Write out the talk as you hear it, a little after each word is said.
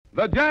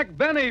The Jack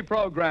Benny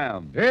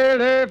Program.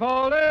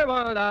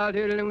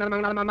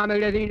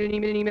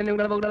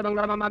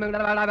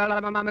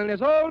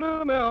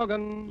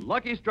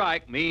 Lucky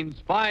Strike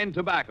means fine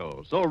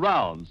tobacco, so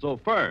round, so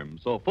firm,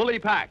 so fully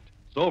packed,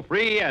 so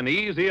free and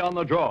easy on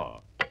the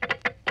draw.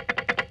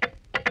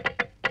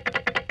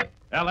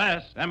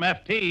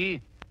 LSMFT,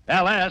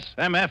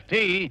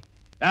 LSMFT,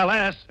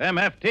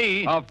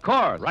 LSMFT. Of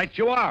course. Right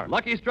you are.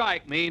 Lucky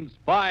Strike means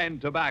fine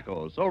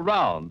tobacco, so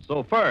round,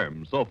 so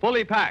firm, so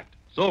fully packed,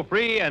 so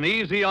free and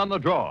easy on the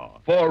draw.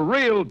 For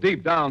real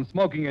deep down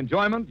smoking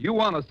enjoyment, you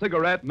want a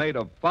cigarette made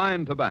of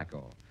fine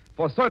tobacco.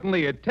 For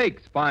certainly it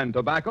takes fine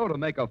tobacco to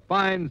make a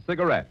fine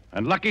cigarette.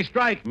 And Lucky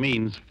Strike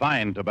means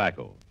fine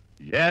tobacco.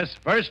 Yes,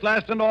 first,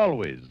 last, and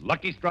always,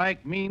 Lucky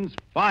Strike means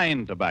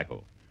fine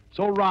tobacco.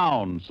 So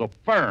round, so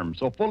firm,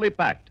 so fully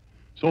packed,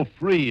 so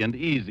free and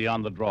easy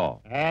on the draw.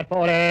 At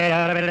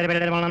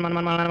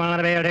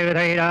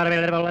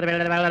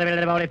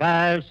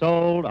 45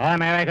 sold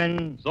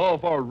American. So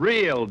for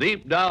real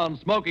deep down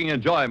smoking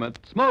enjoyment,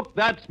 smoke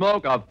that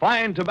smoke of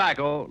fine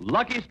tobacco,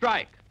 Lucky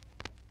Strike.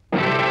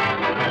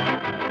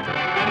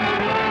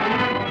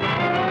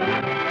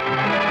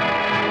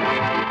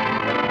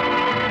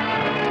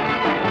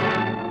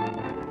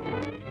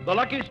 The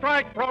Lucky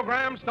Strike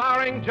program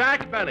starring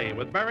Jack Benny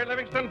with Barry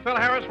Livingston, Phil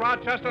Harris,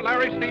 Rochester,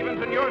 Larry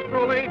Stevens, and yours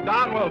truly,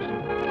 Don Wilson.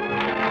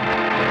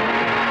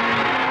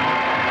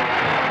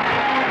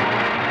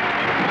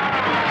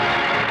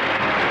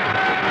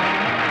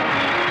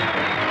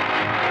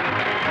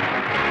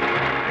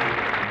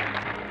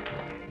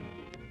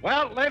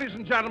 Well, ladies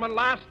and gentlemen,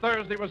 last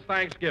Thursday was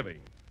Thanksgiving.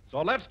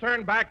 So let's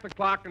turn back the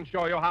clock and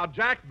show you how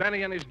Jack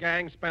Benny and his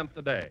gang spent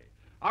the day.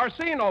 Our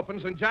scene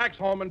opens in Jack's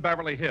home in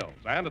Beverly Hills,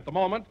 and at the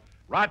moment,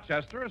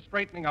 Rochester is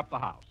straightening up the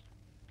house.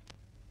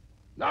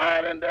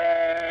 Night and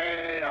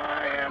day,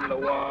 I am the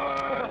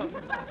one.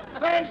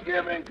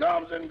 Thanksgiving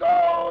comes and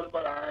goes,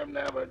 but I'm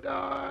never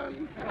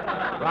done.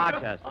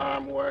 Rochester.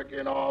 I'm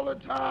working all the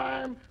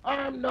time.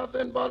 I'm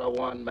nothing but a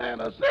one-man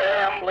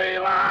assembly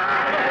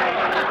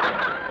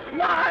line.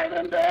 Night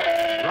and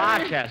day.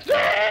 Rochester.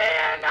 Day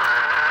and night.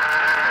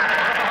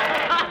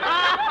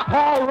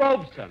 Paul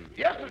Robeson.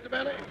 Yes, Mr.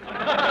 Benny.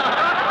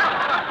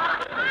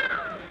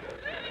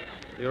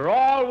 You're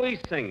always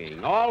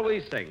singing,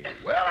 always singing.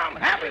 Well, I'm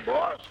happy,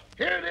 boss.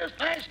 Here it is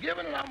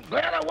Thanksgiving, and I'm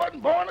glad I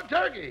wasn't born a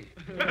turkey.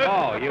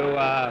 Oh,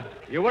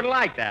 you wouldn't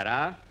like that,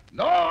 huh?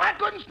 No, I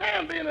couldn't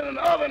stand being in an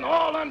oven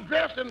all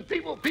undressed and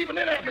people peeping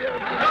in at me.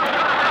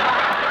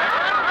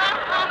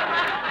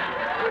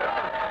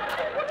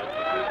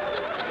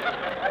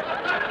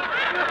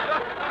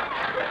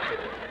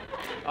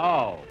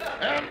 Oh.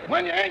 And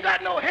when you ain't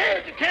got no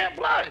head, you can't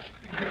blush.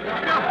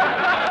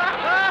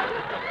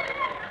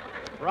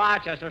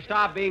 Rochester,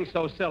 stop being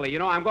so silly. You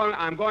know, I'm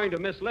going to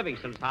Miss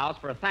Livingston's house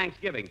for a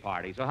Thanksgiving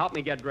party, so help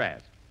me get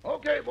dressed.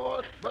 Okay,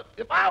 boss, but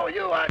if I were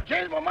you, I'd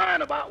change my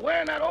mind about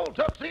wearing that old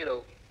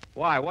tuxedo.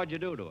 Why? What'd you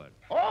do to it?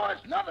 Oh,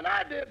 it's nothing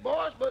I did,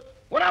 boss, but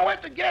when I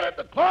went to get it,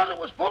 the closet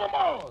was full of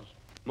moths.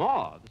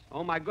 Moths?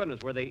 Oh, my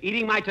goodness. Were they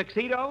eating my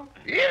tuxedo?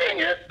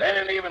 Eating it? They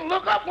didn't even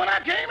look up when I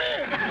came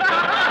in.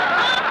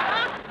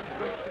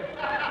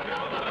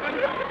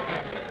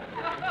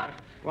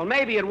 Well,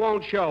 maybe it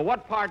won't show.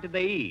 What part did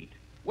they eat?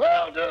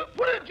 Well, to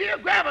put it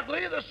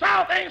geographically, the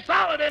South ain't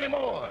solid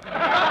anymore.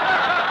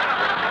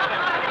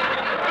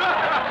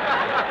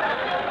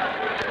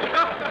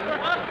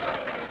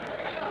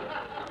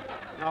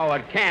 Oh,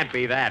 it can't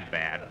be that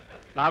bad.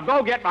 Now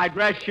go get my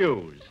dress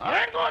shoes.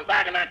 I ain't going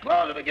back in that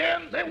closet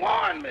again. They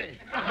warned me.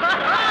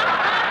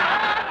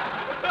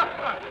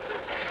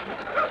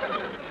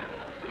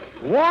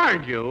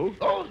 Warned you?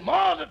 Those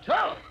moths are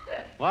tough.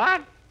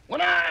 What?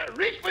 When I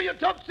reached for your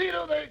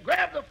tuxedo, they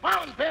grabbed the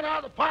fountain pen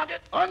out of the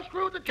pocket,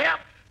 unscrewed the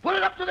cap, put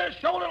it up to their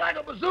shoulder like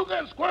a bazooka,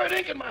 and squirted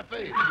ink in my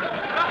face.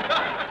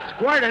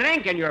 Squirted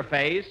ink in your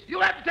face?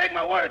 You'll have to take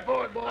my word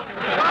for it, boy.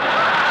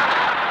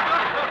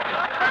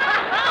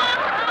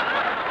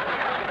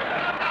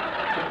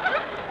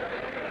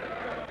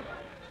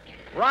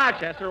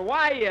 Rochester,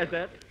 why is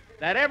it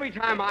that every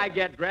time I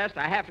get dressed,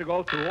 I have to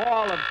go through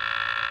all of...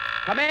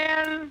 Come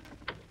in.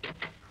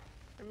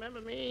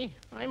 Remember me?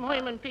 I'm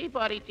Herman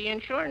Peabody, the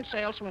insurance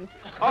salesman.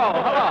 Oh,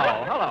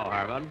 hello. Hello,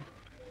 Herman.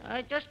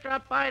 I just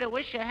dropped by to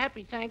wish you a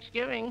happy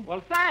Thanksgiving.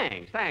 Well,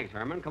 thanks. Thanks,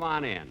 Herman. Come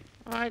on in.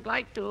 I'd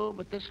like to,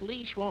 but this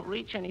leash won't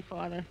reach any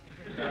farther.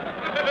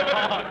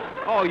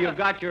 Oh, you've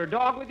got your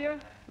dog with you?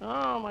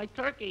 Oh, my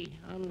turkey.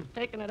 I'm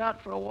taking it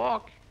out for a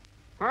walk.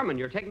 Herman,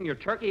 you're taking your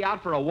turkey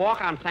out for a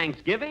walk on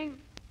Thanksgiving?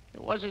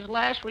 It was his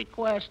last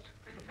request.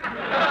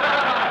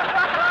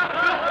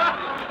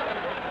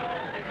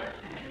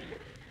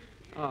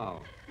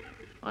 Oh.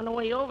 On the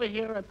way over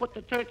here, I put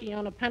the turkey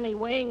on a penny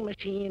weighing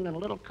machine, and a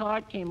little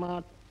card came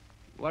out.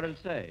 What did it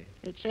say?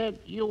 It said,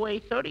 you weigh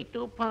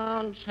 32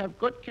 pounds, have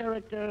good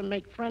character,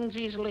 make friends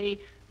easily,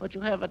 but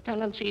you have a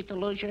tendency to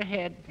lose your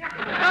head.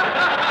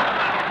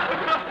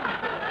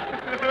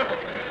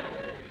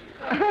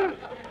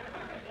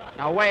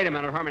 Now, wait a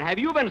minute, Herman. Have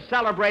you been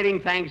celebrating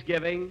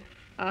Thanksgiving?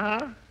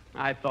 Uh-huh.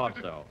 I thought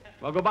so.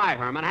 Well, goodbye,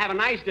 Herman. Have a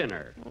nice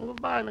dinner. Oh,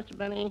 goodbye, Mr.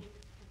 Benny.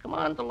 Come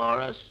on,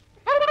 Dolores.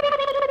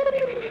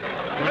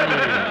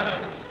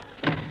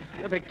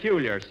 A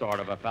peculiar sort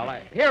of a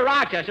fella. Here,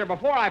 Rochester,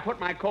 before I put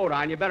my coat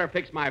on, you better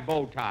fix my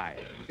bow tie.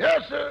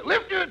 Yes, sir.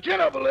 Lift your chin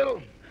up a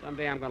little.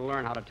 Someday I'm going to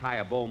learn how to tie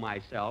a bow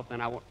myself,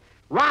 then I won't...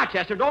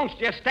 Rochester, don't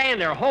just stand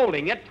there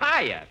holding it.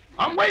 Tie it.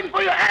 I'm waiting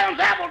for your Adam's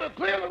apple to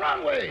clear the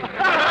runway.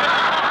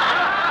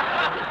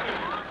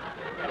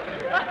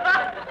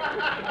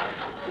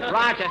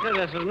 Rochester,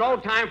 this is no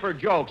time for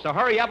jokes, so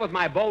hurry up with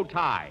my bow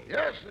tie.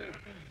 Yes, sir.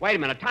 Wait a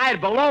minute. Tie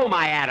it below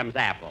my Adam's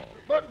apple.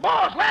 But,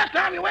 boss, last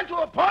time you went to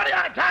a party,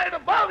 I tied it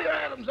above your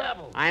Adam's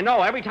apple. I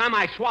know. Every time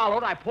I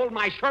swallowed, I pulled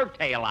my shirt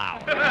tail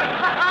out.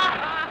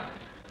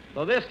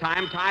 So this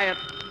time, tie it...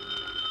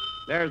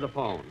 There's the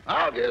phone.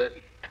 I'll get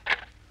it.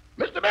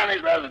 Mr.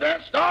 Benny's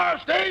residence, star,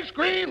 stage,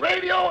 screen,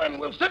 radio, and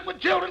we'll sit with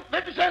children,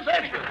 50 cents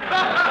extra.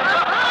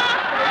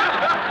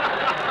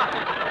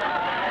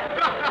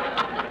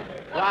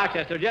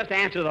 Rochester, just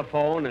answer the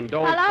phone and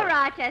don't... Hello,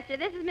 Rochester.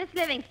 This is Miss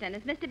Livingston.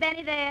 Is Mr.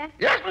 Benny there?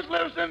 Yes, Miss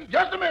Livingston,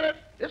 just a minute.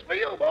 It's for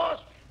you, boss.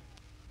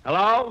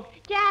 Hello?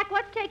 Jack,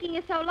 what's taking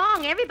you so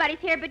long? Everybody's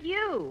here but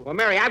you. Well,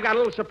 Mary, I've got a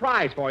little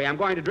surprise for you. I'm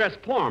going to dress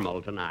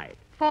formal tonight.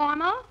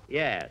 Formal?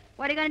 Yes.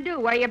 What are you going to do,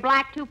 wear your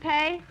black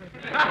toupee?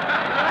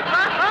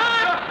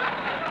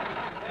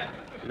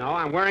 No,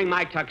 I'm wearing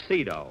my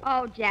tuxedo.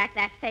 Oh, Jack,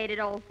 that faded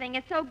old thing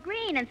is so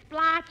green and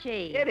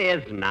splotchy. It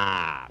is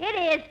not. It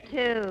is,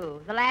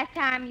 too. The last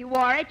time you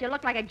wore it, you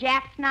looked like a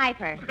Jap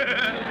sniper.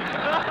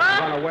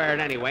 I'm going to wear it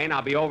anyway, and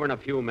I'll be over in a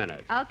few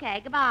minutes.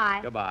 Okay,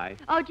 goodbye. Goodbye.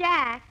 Oh,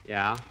 Jack,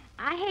 Yeah?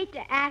 I hate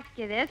to ask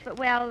you this, but,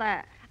 well,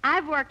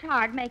 I've worked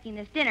hard making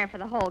this dinner for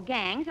the whole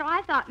gang, so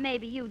I thought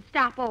maybe you'd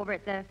stop over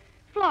at the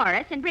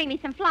florist and bring me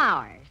some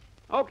flowers.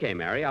 Okay,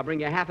 Mary, I'll bring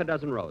you half a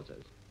dozen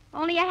roses.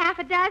 Only a half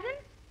a dozen?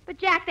 But,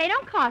 Jack, they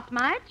don't cost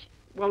much.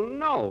 Well,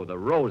 no, the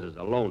roses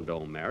alone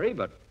don't, Mary,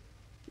 but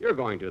you're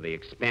going to the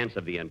expense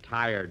of the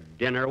entire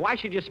dinner. Why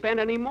should you spend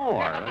any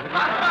more?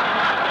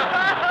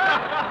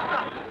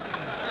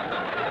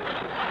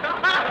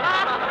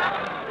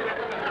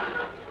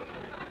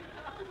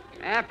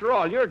 After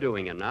all, you're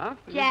doing enough.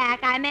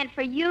 Jack, I meant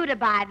for you to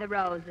buy the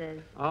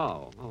roses.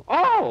 Oh.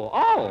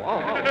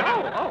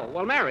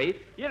 Well, Mary,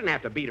 you didn't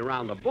have to beat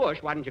around the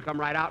bush. Why didn't you come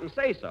right out and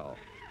say so?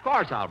 Of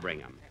course I'll bring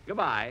them.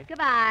 Goodbye.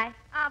 Goodbye.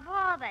 Of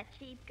all the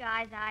cheap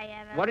guys I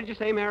ever... What did you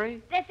say,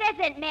 Mary? This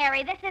isn't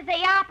Mary. This is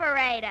the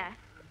operator.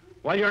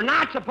 Well, you're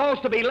not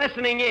supposed to be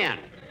listening in.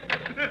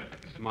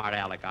 Smart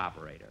aleck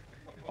operator.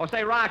 Oh,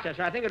 say,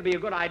 Rochester, I think it'd be a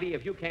good idea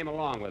if you came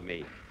along with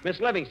me. Miss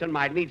Livingston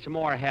might need some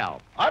more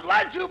help. I'd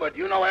like to, but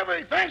you know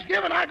every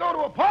Thanksgiving I go to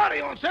a party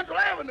on Central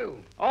Avenue.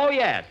 Oh,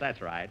 yes, that's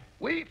right.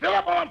 We fill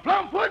up on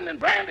plum pudding and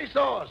brandy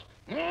sauce.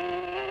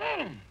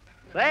 Mm-hmm.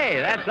 Say,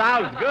 that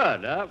sounds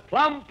good, huh?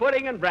 Plum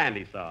pudding and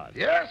brandy sauce.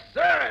 Yes,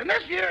 sir. And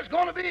this year it's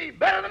going to be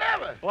better than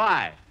ever.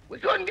 Why? We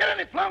couldn't get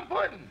any plum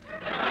pudding.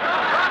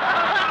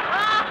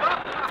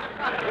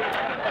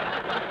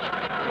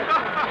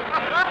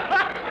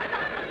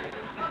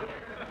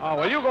 Oh,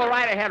 well, you go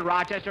right ahead,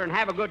 Rochester, and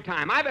have a good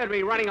time. I better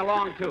be running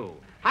along, too.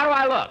 How do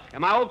I look?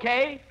 Am I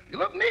okay? You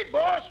look neat,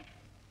 boss.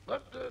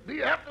 But do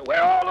you have to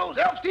wear all those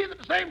elf's teeth at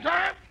the same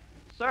time?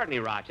 Certainly,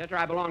 Rochester.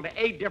 I belong to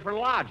 8 different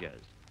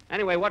lodges.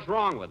 Anyway, what's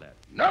wrong with it?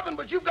 Nothing,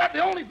 but you've got the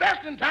only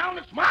vest in town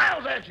that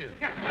smiles at you.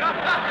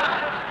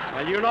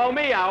 Well, you know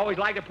me. I always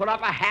like to put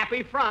up a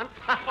happy front.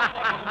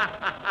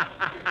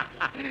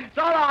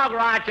 So long,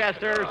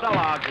 Rochester. So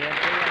long, kid.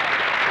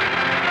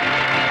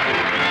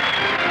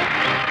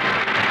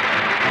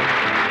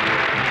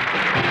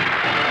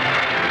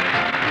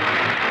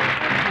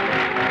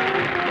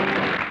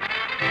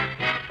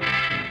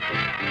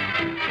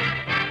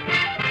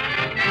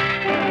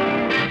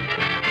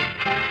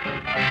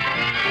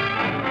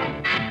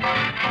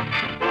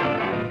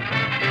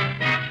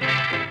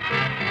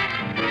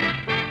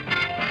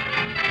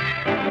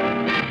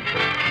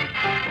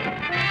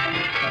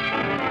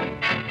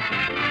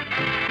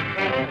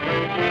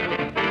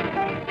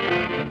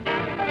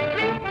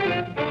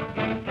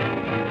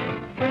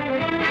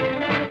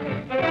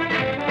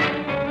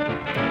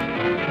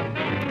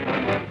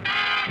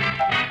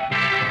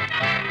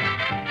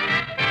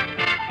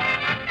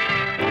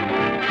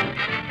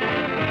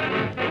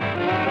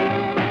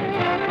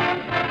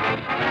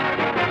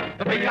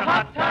 See you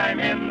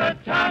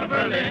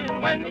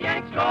later. When the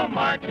Yanks go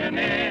marching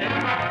in,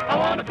 I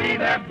want to be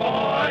their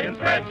boy and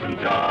spread some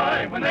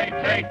joy when they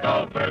take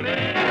over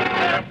Berlin.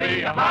 There'll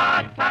be a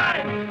hot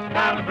time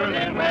down in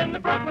Berlin when the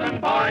Brooklyn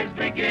boys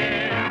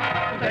begin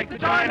to take the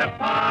joint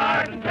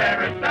apart and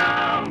tear it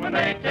down when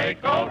they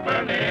take over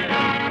Berlin.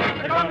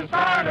 They're going to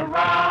start a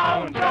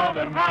row and show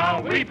them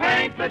how we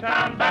paint the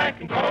town back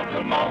in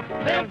Kokomo.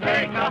 They'll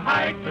take a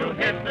hike through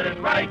Hitler's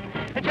Reich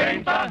and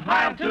change the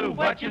Heil to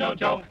what you know,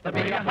 Joe.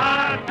 There'll be a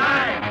hard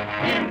time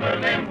in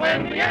Berlin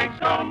when the Yanks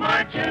go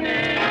marching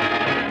in.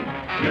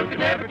 You can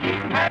never keep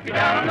them happy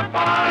down on the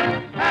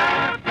farm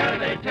after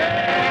they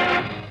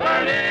take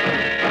Berlin.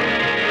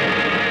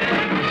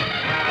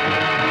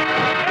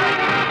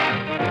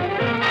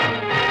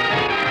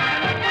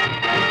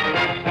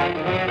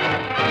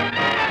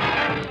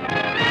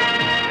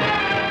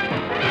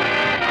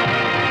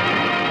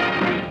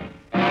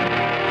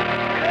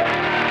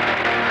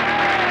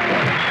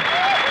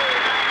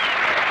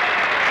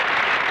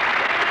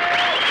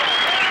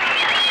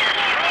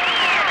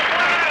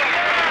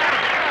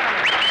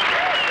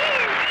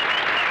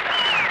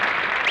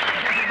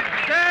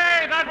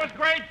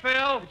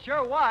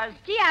 sure was.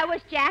 Gee, I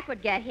wish Jack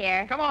would get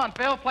here. Come on,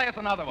 Phil, play us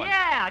another one.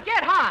 Yeah,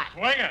 get hot.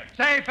 Swing it.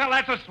 Say, Phil,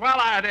 that's a swell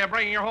idea,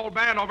 bringing your whole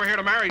band over here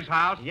to Mary's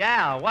house.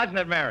 Yeah, wasn't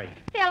it, Mary?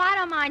 Phil, I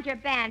don't mind your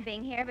band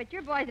being here, but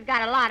your boys have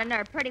got a lot of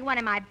nerve putting one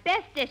of my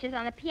best dishes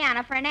on the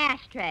piano for an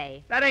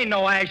ashtray. That ain't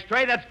no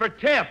ashtray, that's for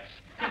tips.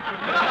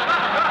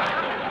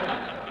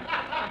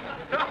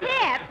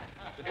 Tips?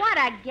 What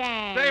a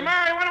gang. Say,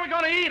 Mary, when are we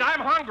going to eat?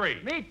 I'm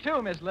hungry. Me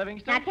too, Miss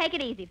Livingston. Now, take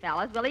it easy,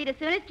 fellas. We'll eat as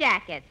soon as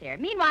Jack gets here.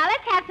 Meanwhile,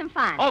 let's have some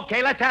fun.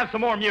 Okay, let's have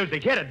some more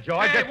music. Hit it,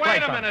 George. Hey, Just play wait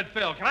a something. minute,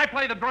 Phil. Can I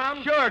play the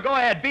drums? Sure, go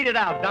ahead. Beat it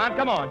out, Don.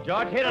 Come on,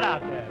 George. Hit it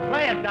out there.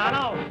 Play it,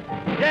 Donald.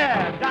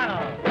 Yeah,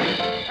 Donald.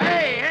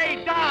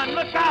 Hey, Don,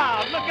 look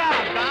out. Look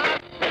out, Don.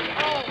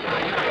 Oh,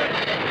 my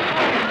goodness.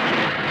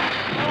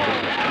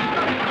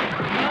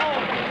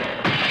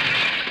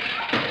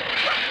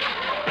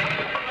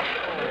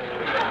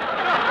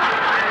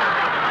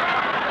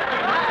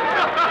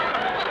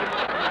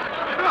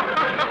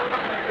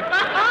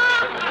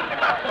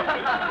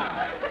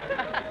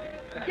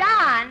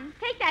 John,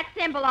 take that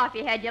cymbal off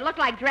your head. You look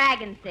like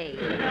dragon seed.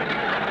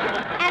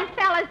 And,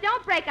 fellas,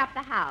 don't break up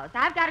the house.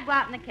 I've got to go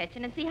out in the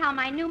kitchen and see how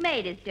my new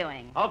maid is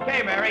doing.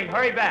 Okay, Mary,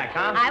 hurry back,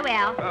 huh? I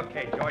will.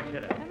 Okay, George,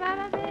 hit it.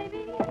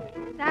 Baby,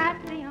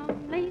 that's the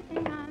only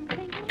thing I'm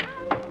thinking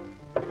of.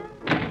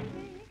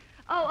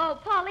 Oh,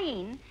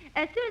 Pauline,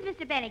 as soon as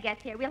Mr. Benny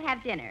gets here, we'll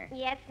have dinner.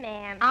 Yes,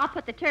 ma'am. I'll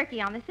put the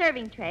turkey on the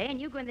serving tray, and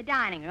you go in the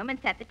dining room and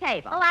set the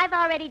table. Oh, I've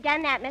already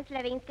done that, Miss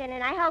Livingston,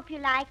 and I hope you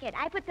like it.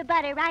 I put the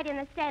butter right in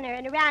the center,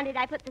 and around it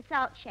I put the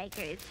salt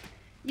shakers.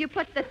 You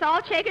put the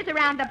salt shakers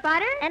around the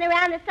butter? And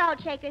around the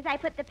salt shakers I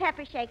put the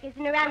pepper shakers,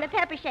 and around the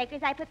pepper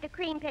shakers I put the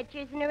cream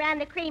pitchers, and around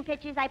the cream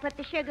pitchers I put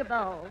the sugar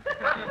bowls.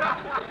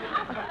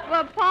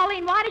 Well,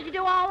 Pauline, why did you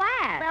do all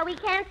that? Well, we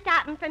can't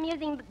stop them from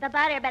using the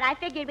butter, but I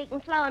figured we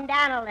can slow them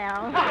down a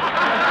little.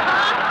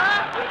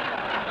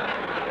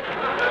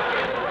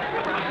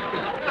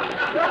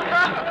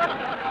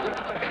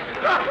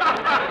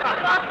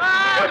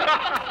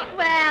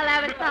 Well,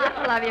 that was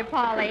thoughtful of you,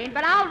 Pauline,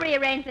 but I'll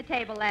rearrange the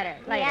table later.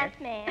 Yes,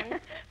 ma'am.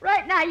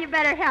 Right now, you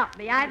better help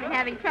me. I've been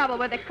having trouble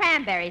with the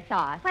cranberry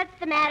sauce. What's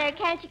the matter?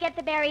 Can't you get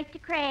the berries to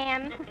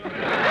cram?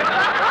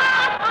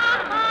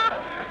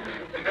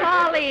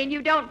 Pauline,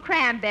 you don't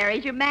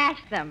cranberries, you mash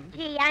them.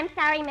 Gee, I'm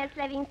sorry, Miss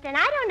Livingston.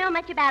 I don't know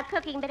much about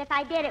cooking, but if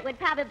I did, it would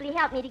probably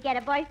help me to get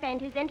a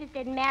boyfriend who's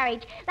interested in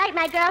marriage. Like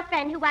my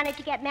girlfriend who wanted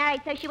to get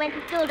married, so she went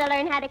to school to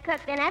learn how to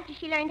cook. Then after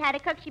she learned how to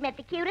cook, she met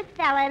the cutest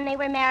fella, and they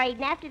were married.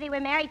 And after they were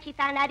married, she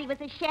found out he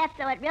was a chef,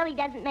 so it really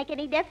doesn't make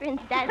any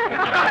difference, does it?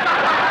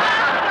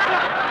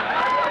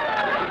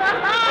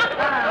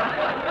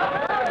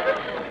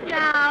 No,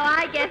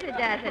 I guess it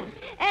doesn't.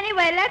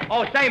 Anyway, let's...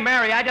 Oh, say,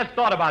 Mary, I just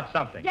thought about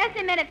something. Just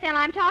a minute, Phil.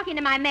 I'm talking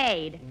to my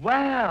maid.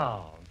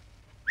 Well.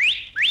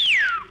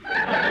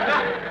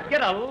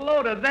 Get a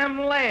load of them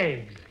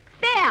legs.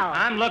 Phil!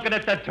 I'm looking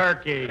at the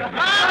turkey.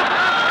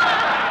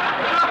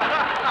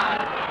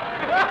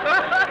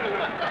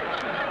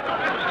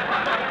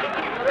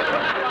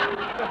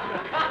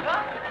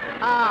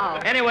 Oh.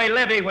 Anyway,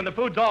 Livy, when the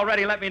food's all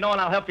ready, let me know and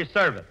I'll help you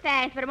serve it.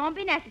 Thanks, but it won't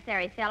be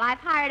necessary, Phil. I've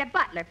hired a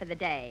butler for the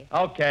day.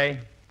 Okay.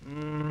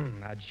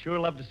 I'd sure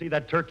love to see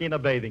that turkey in a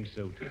bathing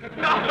suit. Phil,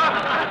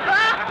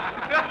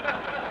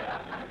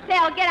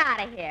 get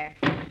out of here.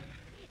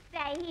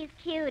 Say, he's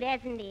cute,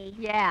 isn't he?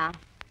 Yeah.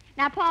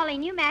 Now,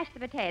 Pauline, you mash the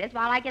potatoes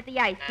while I get the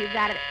ice cubes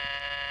out of it.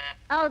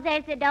 Oh,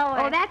 there's the door.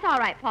 Oh, that's all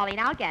right, Pauline.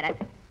 I'll get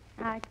it.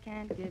 I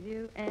can't give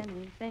you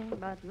anything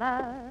but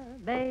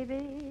love,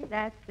 baby.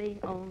 That's the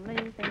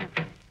only thing.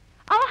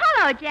 Oh,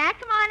 hello, Jack.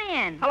 Come on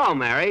in. Hello,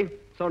 Mary.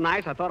 So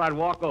nice, I thought I'd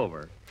walk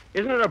over.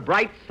 Isn't it a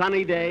bright,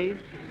 sunny day?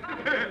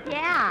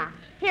 Yeah.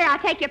 Here, I'll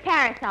take your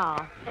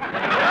parasol.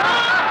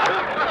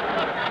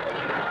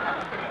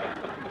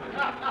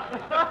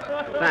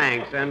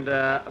 Thanks, and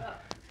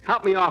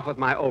help me off with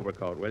my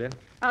overcoat, will you?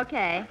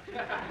 Okay.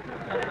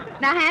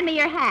 Now, hand me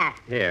your hat.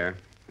 Here.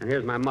 And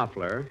here's my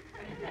muffler.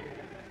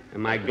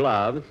 And my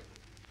gloves.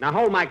 Now,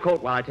 hold my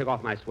coat while I take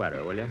off my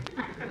sweater, will you?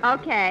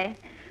 Okay.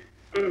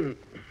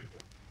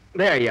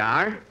 There you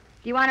are.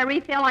 Do you want a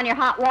refill on your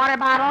hot water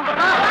bottle?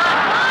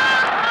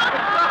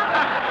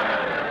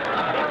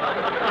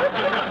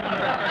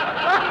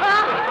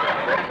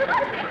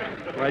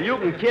 Well, you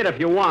can kid if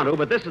you want to,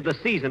 but this is the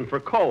season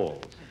for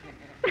colds.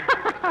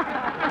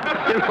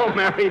 You know,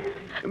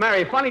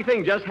 Mary, funny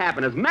thing just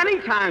happened. As many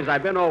times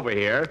I've been over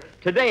here,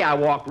 today I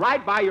walked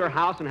right by your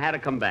house and had to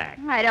come back.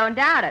 I don't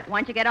doubt it.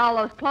 Once you get all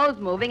those clothes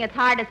moving, it's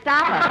hard to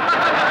stop it.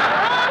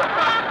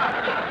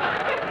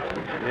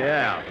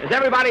 Yeah. Is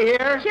everybody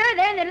here? Sure,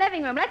 they're in the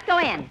living room. Let's go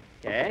in.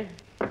 Okay.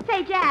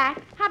 Say,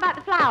 Jack, how about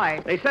the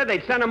flowers? They said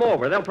they'd send them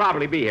over. They'll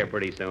probably be here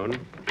pretty soon.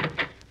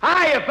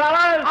 Hiya,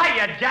 fellas.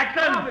 Hiya,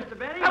 Jackson. Hello, Mr.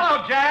 Benny.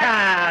 Hello, Jack.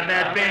 Can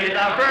it be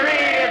the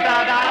free,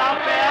 the dollar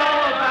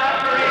bills, the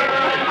free,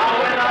 oh,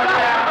 with a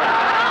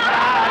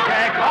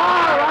Jack.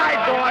 All right,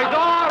 boys,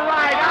 all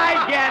right.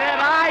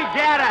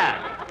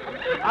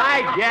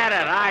 I get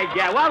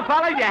it. Well,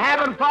 fellas, you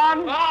having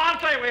fun? Oh, I'll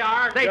say here we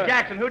are. Say,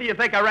 Jackson, who do you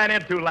think I ran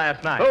into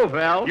last night? Who,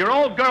 Phil? Your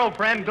old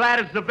girlfriend,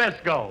 Gladys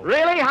Zabisco.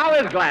 Really? How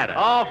is Gladys?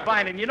 Oh,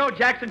 fine. And you know,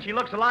 Jackson, she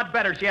looks a lot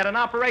better. She had an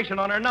operation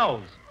on her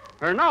nose.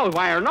 Her nose?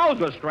 Why, her nose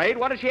was straight.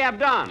 What did she have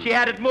done? She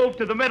had it moved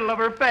to the middle of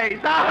her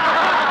face. Now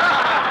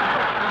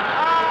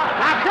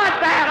cut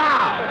that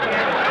out!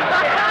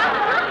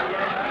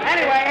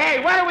 Anyway,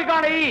 hey, when are we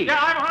going to eat? Yeah,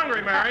 I'm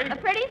hungry, Mary.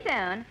 Pretty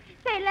soon.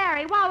 Say,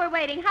 Larry, while we're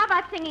waiting, how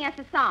about singing us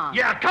a song?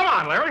 Yeah, come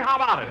on, Larry. How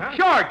about it, huh?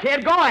 Sure,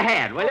 kid. Go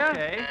ahead, will you?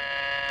 Okay.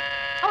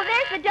 Oh,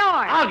 there's the door.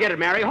 I'll get it,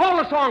 Mary. Hold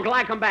the song till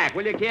I come back,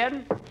 will you,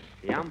 kid?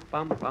 Yum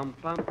bum bum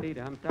bum dee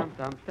dum dum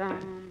dum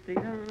dum dee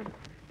dum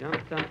dum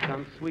dum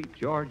dum sweet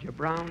Georgia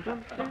Brown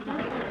dum dum dee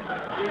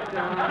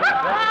dum dum.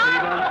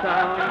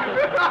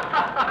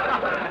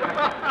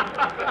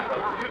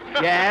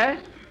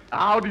 Yes.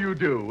 How do you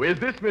do? Is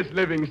this Miss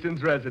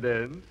Livingston's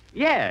residence?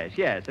 Yes,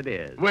 it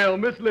is. Well,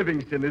 Miss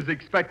Livingston is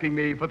expecting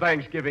me for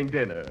Thanksgiving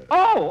dinner.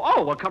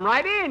 Oh, well, come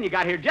right in. You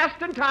got here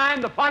just in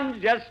time. The fun's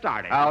just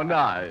started. How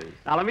nice.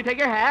 Now, let me take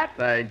your hat.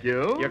 Thank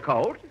you. Your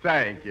coat.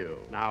 Thank you.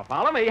 Now,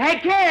 follow me. Hey,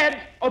 kids!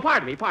 Oh,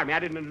 pardon me. I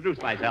didn't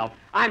introduce myself.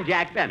 I'm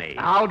Jack Benny.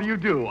 How do you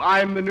do?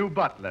 I'm the new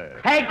butler.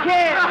 Hey,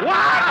 kids!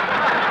 What?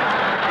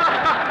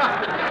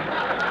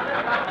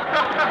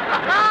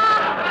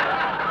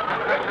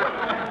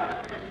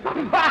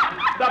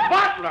 The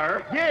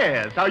butler?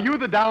 Yes. Are you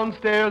the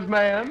downstairs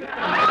man?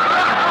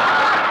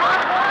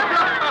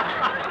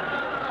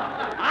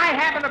 I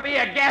happen to be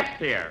a guest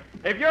here.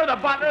 If you're the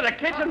butler, the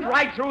kitchen's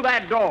right through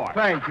that door.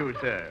 Thank you,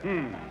 sir.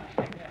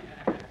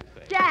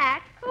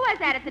 Jack, who was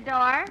that at the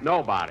door?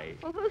 Nobody.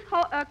 Well, whose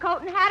coat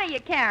and hat are you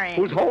carrying?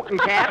 Who's Holton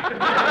Cat?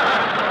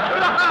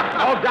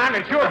 Oh, darn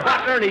it, you're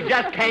butler, and he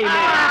just came in.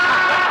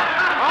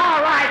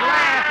 All right,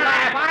 laugh.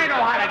 I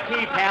know how to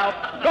keep help.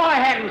 Go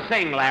ahead and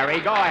sing,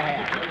 Larry. Go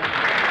ahead.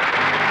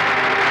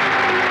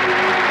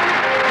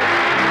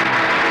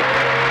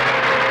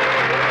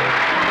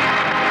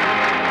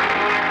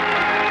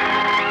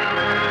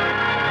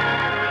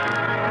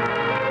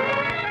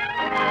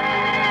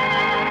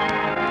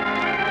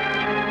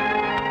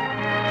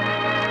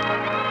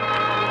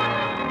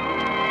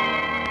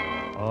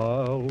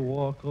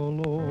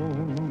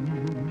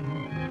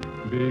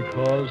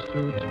 Because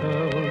to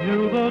tell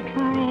you the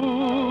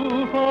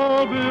truth,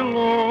 I'll be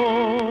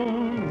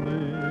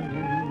lonely.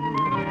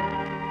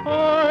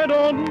 I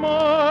don't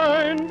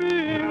mind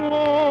being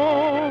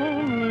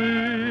lonely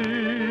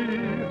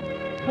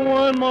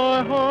when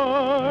my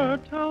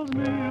heart tells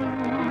me you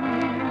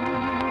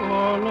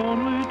are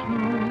lonely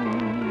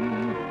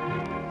too.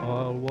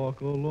 I'll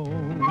walk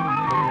alone.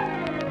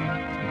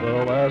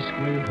 They'll ask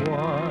me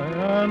why,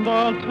 and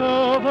I'll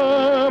tell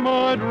them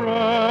I'd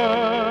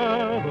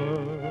rather.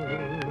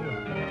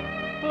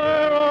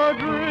 There are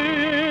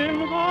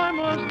dreams I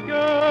must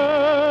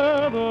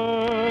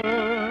gather,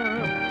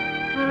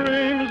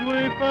 dreams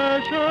we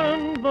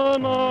fashioned the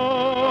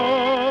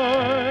night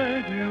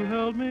you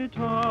held me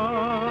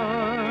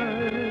tight.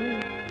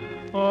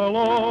 I'll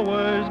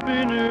always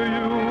be near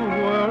you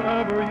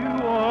wherever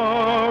you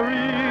are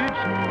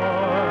each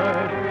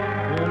night,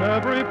 in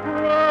every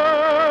prayer.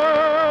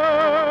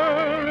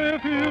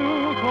 If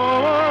you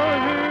call, I'll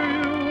hear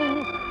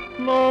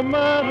you, no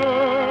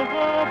matter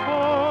how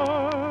far.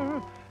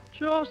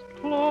 Just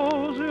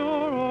close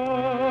your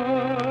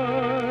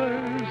eyes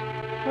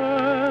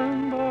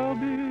and I'll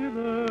be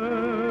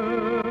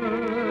there.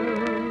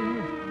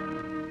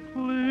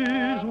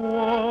 Please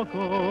walk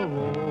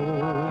alone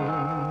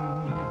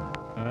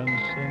and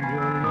send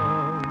your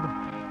love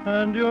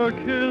and your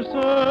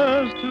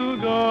kisses to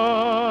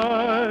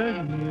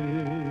guide me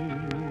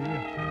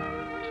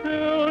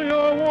till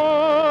you're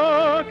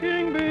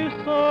walking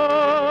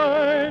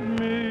beside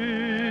me.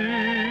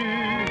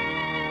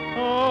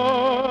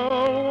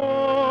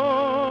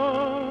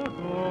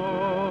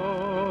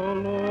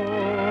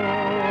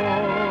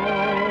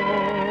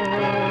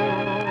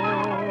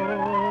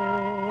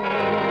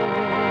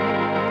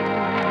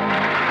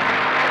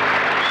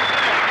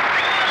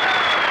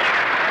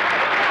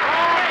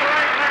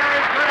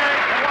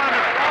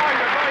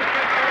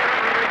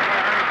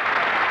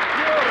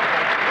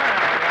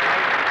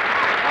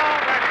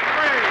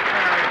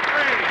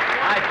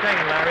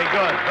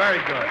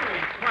 Very good.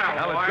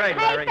 That was great,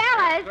 Larry. Hey,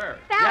 fellas.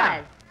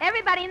 Yeah.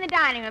 Everybody in the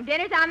dining room.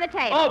 Dinner's on the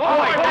table. Oh, boy.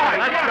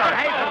 Let's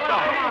go.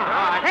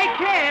 Hey,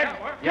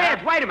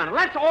 kids, wait a minute.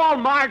 Let's all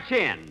march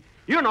in.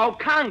 You know,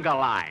 conga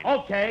line.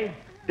 Okay.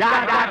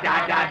 Da da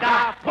da da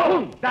da,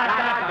 boom. Da da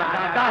da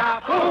da da,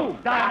 boom.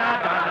 Da da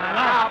da da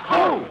da,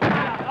 boom.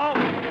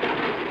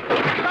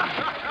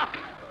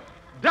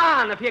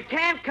 Don, if you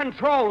can't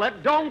control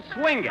it, don't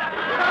swing it.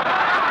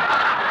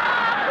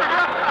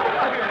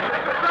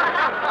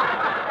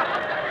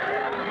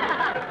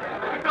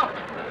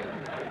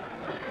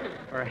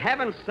 For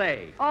heaven's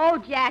sake. Oh,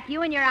 Jack,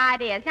 you and your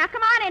ideas. Now,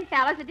 come on in,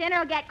 fellas. The dinner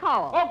will get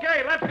cold.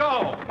 Okay, let's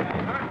go.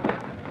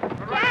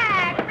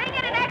 Jack, bring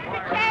in an extra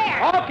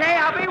chair. Okay,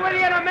 I'll be with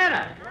you in a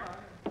minute.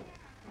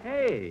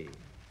 Hey,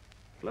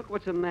 look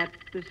what's in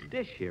this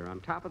dish here on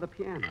top of the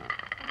piano.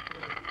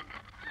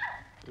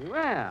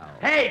 Well.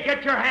 Hey,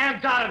 get your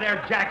hands out of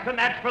there, Jackson.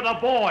 That's for the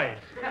boys.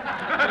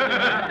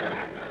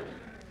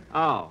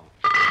 Oh.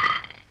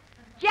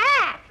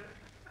 Jack!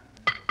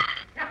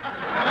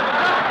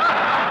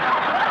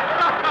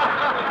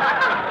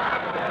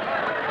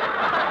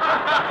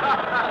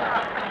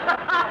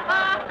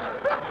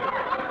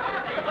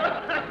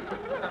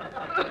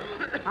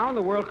 How in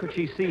the world could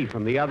she see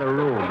from the other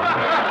room?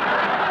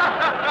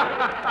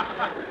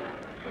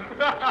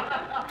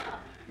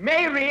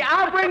 Mary,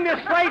 I'll bring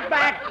this straight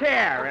back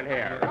chair in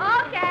here.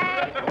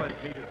 Okay.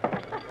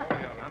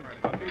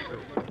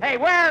 Hey,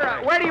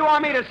 where do you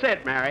want me to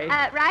sit, Mary?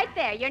 Right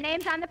there. Your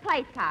name's on the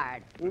place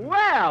card.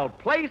 Well,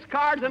 place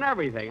cards and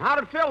everything. How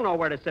did Phil know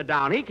where to sit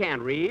down? He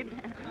can't read.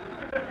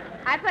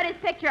 I put his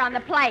picture on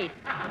the plate.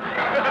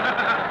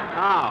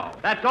 Oh.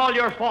 That's all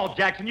your fault,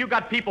 Jackson. You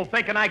got people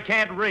thinking I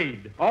can't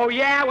read. Oh,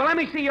 yeah? Well, let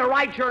me see you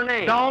write your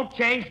name. Don't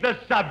change the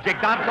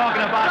subject. I'm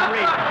talking about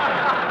reading.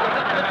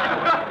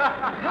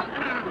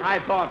 I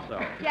thought so.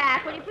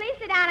 Jack, will you please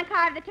sit down and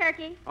carve the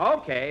turkey?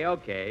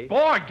 Okay.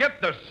 Boy,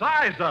 get the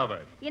size of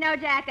it. You know,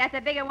 Jack, that's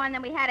a bigger one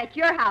than we had at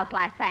your house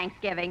last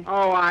Thanksgiving.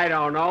 Oh, I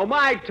don't know.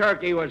 My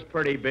turkey was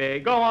pretty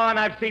big. Go on.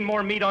 I've seen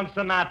more meat on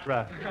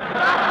Sinatra.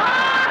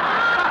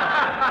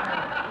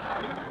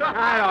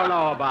 I don't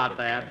know about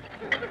that.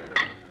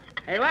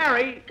 Hey,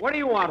 Larry, what do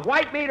you want,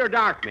 white meat or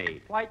dark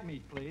meat? White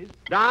meat, please.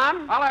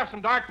 Don? I'll have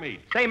some dark meat.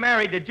 Say,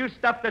 Mary, did you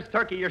stuff this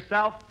turkey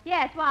yourself?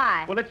 Yes,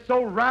 why? Well, it's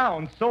so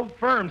round, so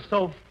firm,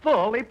 so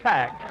fully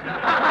packed.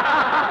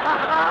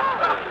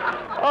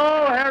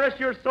 Oh, Harris,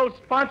 you're so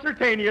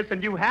spontaneous,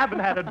 and you haven't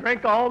had a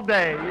drink all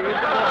day.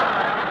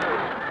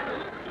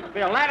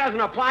 Phil, that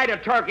doesn't apply to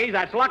turkeys.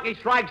 That's Lucky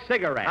Strike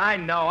cigarettes. I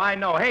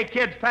know. Hey,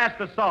 kids, pass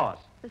the sauce.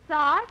 The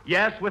sauce?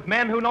 Yes, with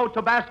men who know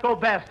Tabasco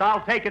best,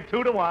 I'll take it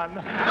 2-1.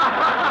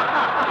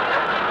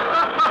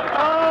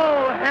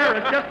 Oh,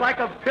 Harris, just like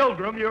a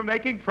pilgrim, you're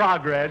making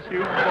progress,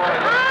 you boy.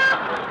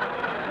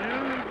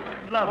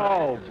 You love it.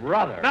 Oh,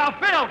 brother. Now,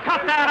 Phil,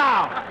 cut that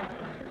out.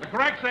 The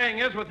correct saying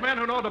is, with men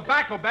who know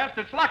tobacco best,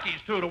 it's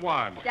Lucky's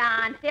 2-1.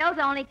 Don, Phil's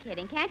only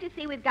kidding. Can't you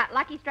see we've got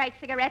Lucky Strike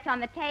cigarettes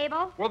on the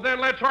table? Well, then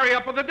let's hurry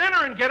up with the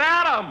dinner and get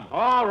at 'em.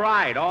 All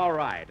right.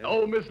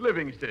 Oh, Miss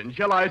Livingston,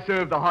 shall I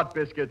serve the hot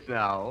biscuits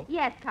now?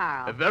 Yes,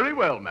 Carl. Very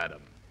well,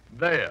 madam.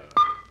 There.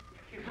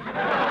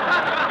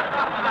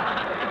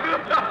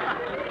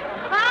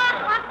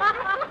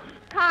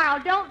 Carl,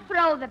 don't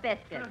throw the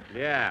biscuits.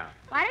 Yeah.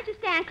 Why don't you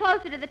stand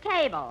closer to the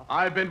table?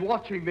 I've been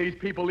watching these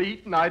people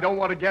eat, and I don't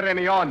want to get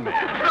any on me.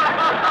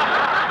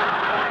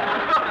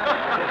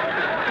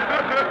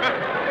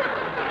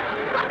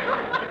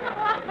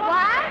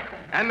 What?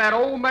 And that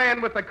old man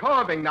with the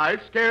carving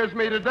knife scares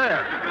me to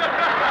death.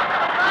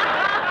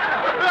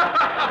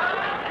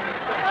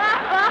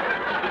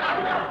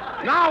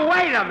 Now,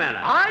 wait a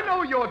minute. I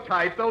know your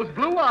type. Those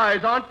blue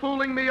eyes aren't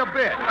fooling me a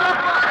bit.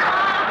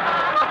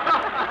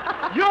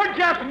 You're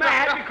just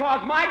mad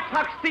because my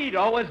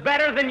tuxedo is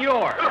better than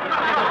yours.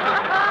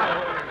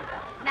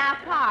 Now,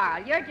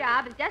 Carl, your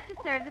job is just to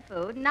serve the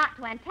food, not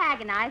to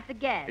antagonize the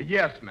guests.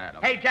 Yes,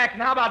 madam. Hey, Jackson,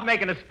 how about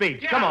making a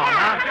speech? Come on,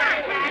 huh?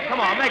 Come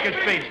on, make a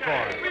speech for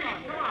us.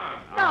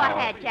 Go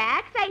ahead,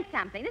 Jack. Say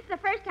something. This is the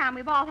first time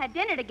we've all had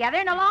dinner together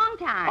in a long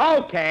time.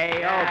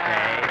 Okay.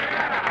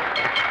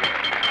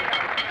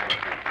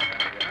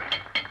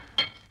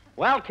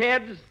 Well,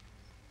 kids,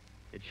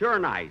 it's sure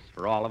nice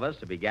for all of us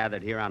to be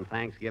gathered here on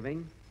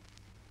Thanksgiving.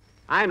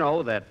 I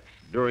know that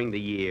during the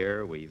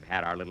year we've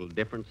had our little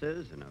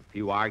differences and a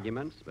few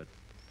arguments, but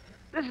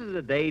this is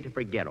a day to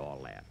forget all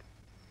that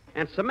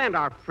and cement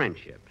our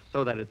friendship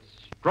so that it's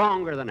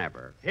stronger than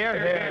ever. Here,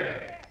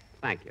 here.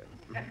 Thank you.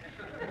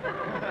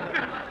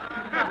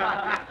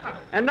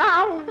 And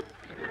now...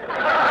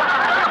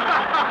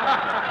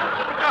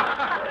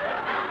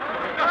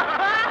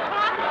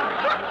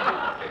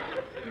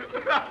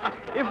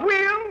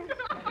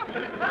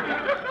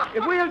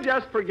 If we'll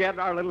just forget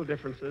our little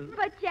differences.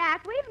 But,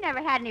 Jack, we've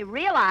never had any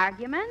real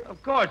arguments.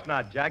 Of course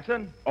not,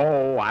 Jackson.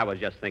 Oh, I was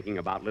just thinking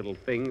about little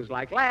things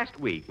like last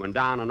week when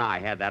Don and I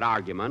had that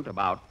argument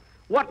about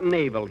what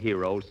naval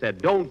hero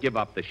said, "Don't give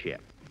up the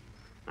ship."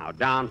 Now,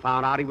 Don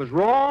found out he was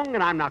wrong,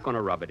 and I'm not going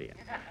to rub it in.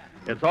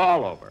 It's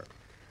all over.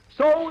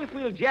 So if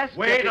we'll just...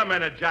 Wait a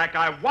minute, Jack.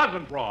 I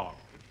wasn't wrong.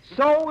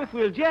 So if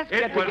we'll just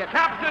It was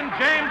Captain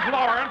James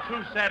Lawrence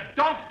who said,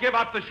 "Don't give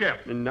up the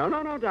ship." No,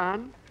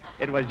 Don.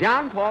 It was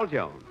John Paul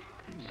Jones.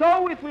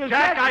 So if we'll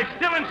Jack, just... I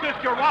still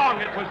insist you're wrong.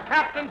 It was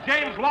Captain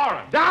James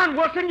Lawrence. Don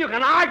Wilson, you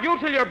can argue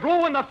till you're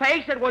blue in the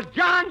face. It was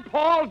John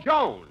Paul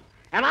Jones.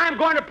 And I'm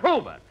going to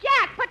prove it.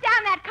 Jack, put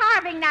down that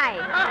carving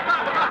knife.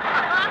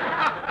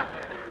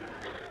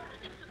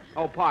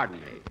 Oh, pardon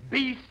me.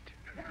 Beast.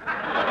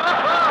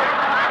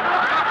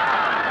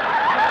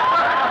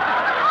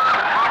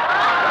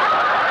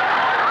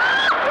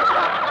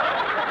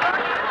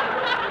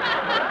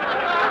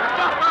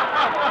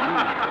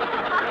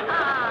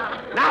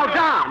 Now,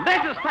 Don,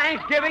 this is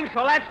Thanksgiving,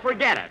 so let's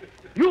forget it.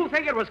 You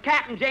think it was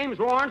Captain James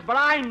Lawrence, but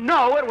I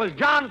know it was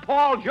John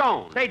Paul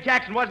Jones. Say,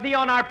 Jackson, wasn't he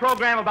on our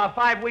program about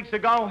 5 weeks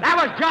ago? That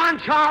was John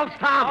Charles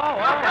Thomas.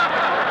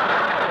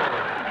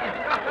 Oh.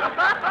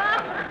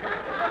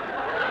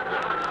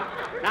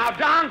 Now,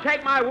 Don,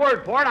 take my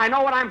word for it. I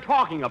know what I'm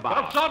talking about.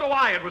 Well, so do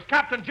I. It was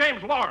Captain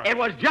James Lawrence. It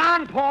was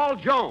John Paul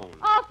Jones.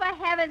 Oh, for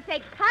heaven's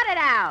sake, cut it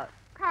out.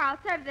 Carl,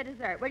 serve the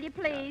dessert, will you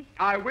please?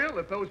 I will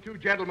if those two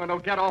gentlemen will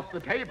get off the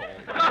table.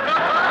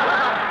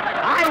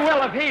 I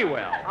will if he will.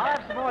 I'll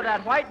have some more of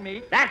that white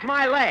meat. That's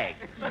my leg.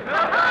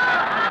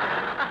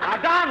 Now,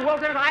 Don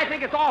Wilters, I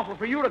think it's awful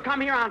for you to come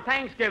here on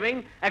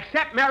Thanksgiving,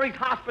 accept Mary's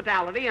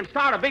hospitality, and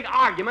start a big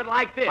argument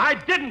like this. I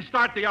didn't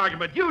start the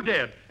argument. You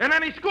did. And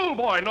any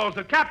schoolboy knows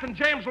that Captain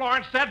James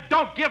Lawrence said,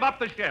 don't give up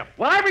the ship.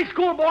 Well, every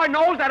schoolboy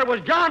knows that it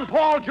was John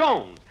Paul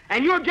Jones.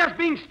 And you're just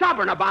being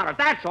stubborn about it,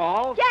 that's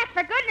all. Jack,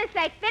 for goodness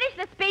sake, finish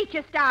the speech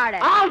you started.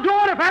 I'll do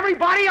it if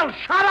everybody will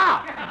shut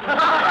up.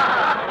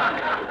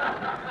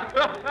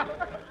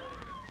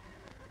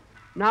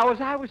 Now,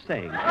 as I was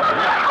saying...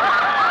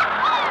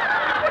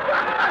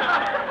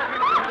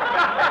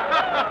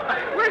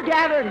 We're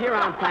gathered here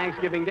on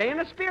Thanksgiving Day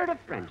in a spirit of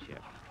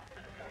friendship.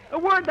 A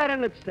word that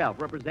in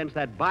itself represents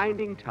that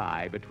binding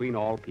tie between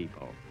all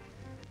people.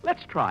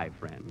 Let's try,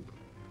 friends.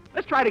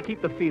 Let's try to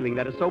keep the feeling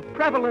that is so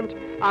prevalent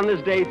on this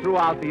day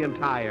throughout the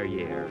entire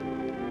year.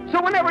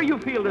 So whenever you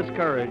feel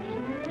discouraged,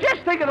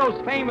 just think of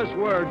those famous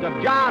words of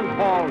John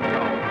Paul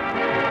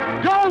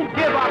Jones. Don't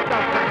give up the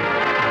fight.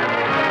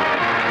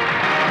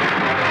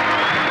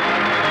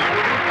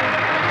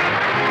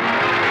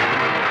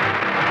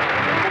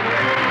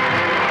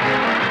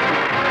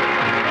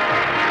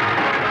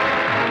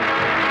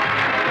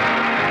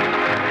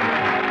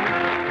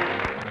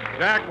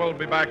 Jack will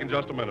be back in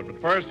just a minute.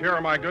 But first, here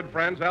are my good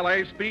friends,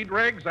 L.A. Speed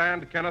Riggs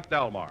and Kenneth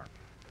Delmar.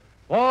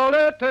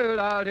 If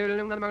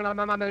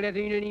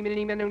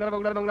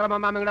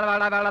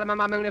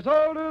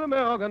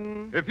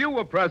you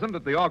were present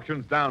at the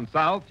auctions down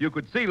south, you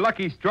could see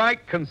Lucky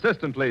Strike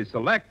consistently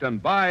select and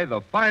buy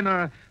the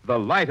finer, the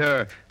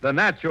lighter, the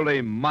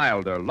naturally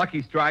milder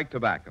Lucky Strike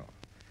tobacco.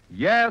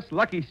 Yes,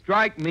 Lucky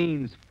Strike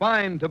means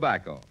fine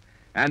tobacco.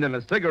 And in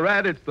a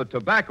cigarette, it's the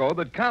tobacco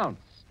that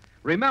counts.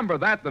 Remember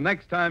that the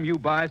next time you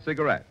buy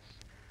cigarettes.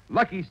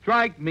 Lucky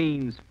Strike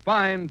means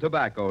fine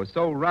tobacco,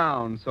 so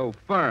round, so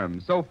firm,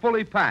 so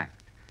fully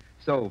packed,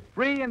 so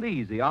free and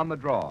easy on the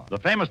draw. The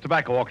famous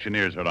tobacco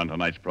auctioneers heard on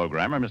tonight's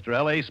program are Mr.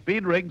 L.A.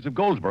 Speed Riggs of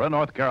Goldsboro,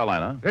 North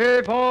Carolina,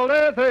 and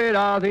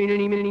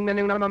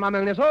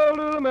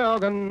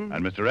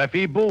Mr.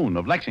 F.E. Boone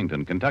of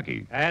Lexington,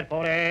 Kentucky. At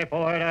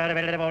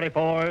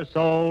 44,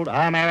 sold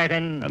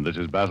American. And this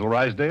is Basil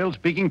Rysdale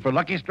speaking for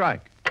Lucky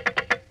Strike.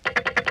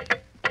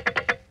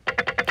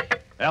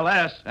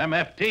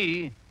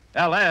 LSMFT,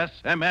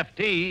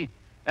 LSMFT,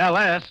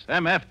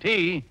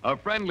 LSMFT. A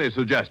friendly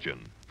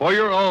suggestion. For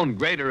your own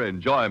greater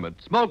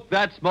enjoyment, smoke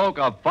that smoke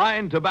of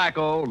fine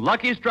tobacco,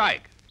 Lucky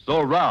Strike.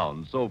 So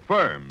round, so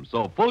firm,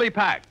 so fully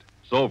packed,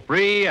 so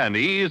free and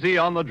easy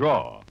on the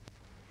draw.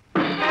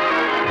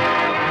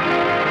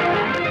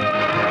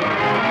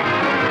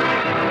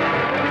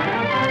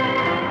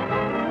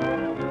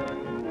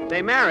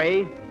 Say,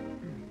 Mary,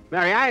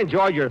 I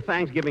enjoyed your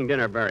Thanksgiving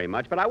dinner very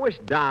much, but I wish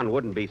Don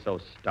wouldn't be so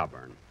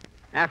stubborn.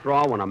 After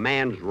all, when a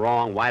man's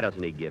wrong, why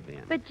doesn't he give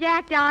in? But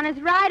Jack, Don is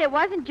right. It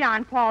wasn't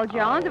John Paul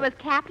Jones. Oh. It was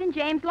Captain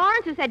James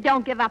Lawrence who said,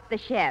 don't give up the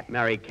ship.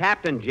 Mary,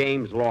 Captain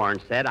James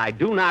Lawrence said, I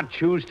do not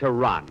choose to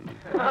run.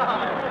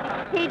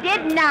 He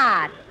did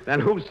not. Then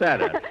who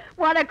said it?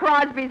 One of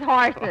Crosby's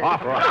horses. All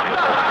right.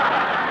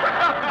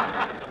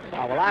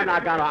 Oh, well, I'm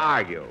not going to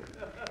argue.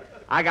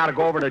 I got to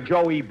go over to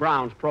Joe E.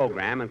 Brown's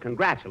program and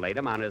congratulate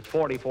him on his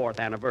 44th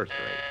anniversary.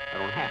 I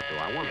don't have to.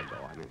 I want to go.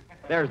 I mean,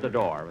 there's the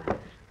door.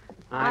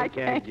 I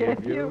can't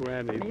give you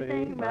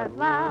anything but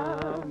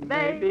love,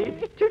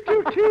 baby.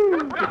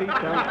 Choo-choo-choo.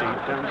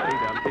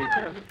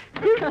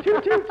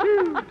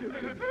 Choo-choo-choo.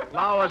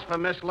 Flowers for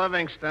Miss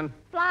Livingston.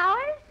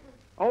 Flowers?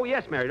 Oh,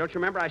 yes, Mary. Don't you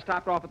remember I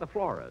stopped off at the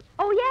florist?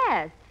 Oh,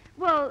 yes.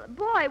 Well,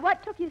 boy,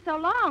 what took you so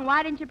long?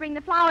 Why didn't you bring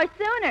the flowers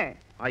sooner?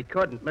 I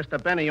couldn't. Mr.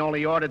 Benny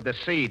only ordered the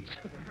seeds.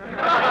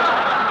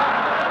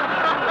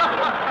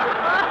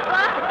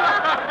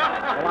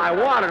 Well, I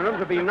wanted them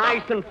to be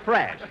nice and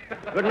fresh.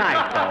 Good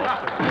night, folks.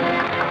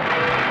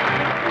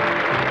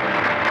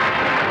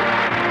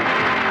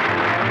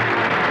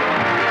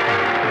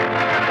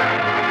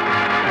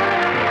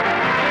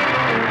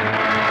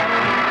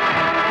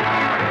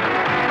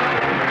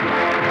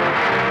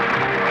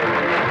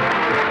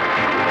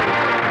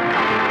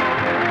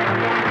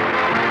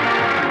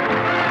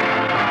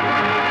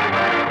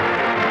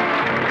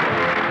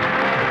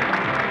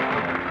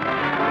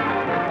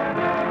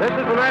 This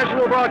is the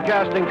National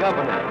Broadcasting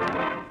Company.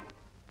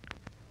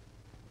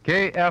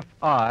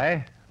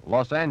 KFI,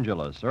 Los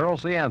Angeles, Earl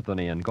C.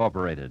 Anthony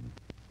Incorporated.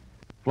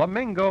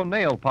 Flamingo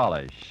Nail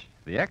Polish,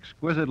 the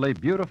exquisitely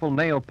beautiful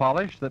nail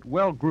polish that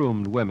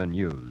well-groomed women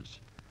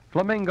use.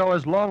 Flamingo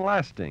is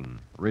long-lasting,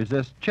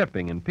 resists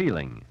chipping and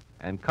peeling,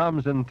 and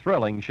comes in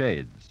thrilling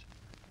shades.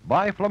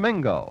 Buy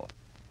Flamingo,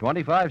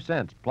 25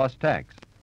 cents plus tax.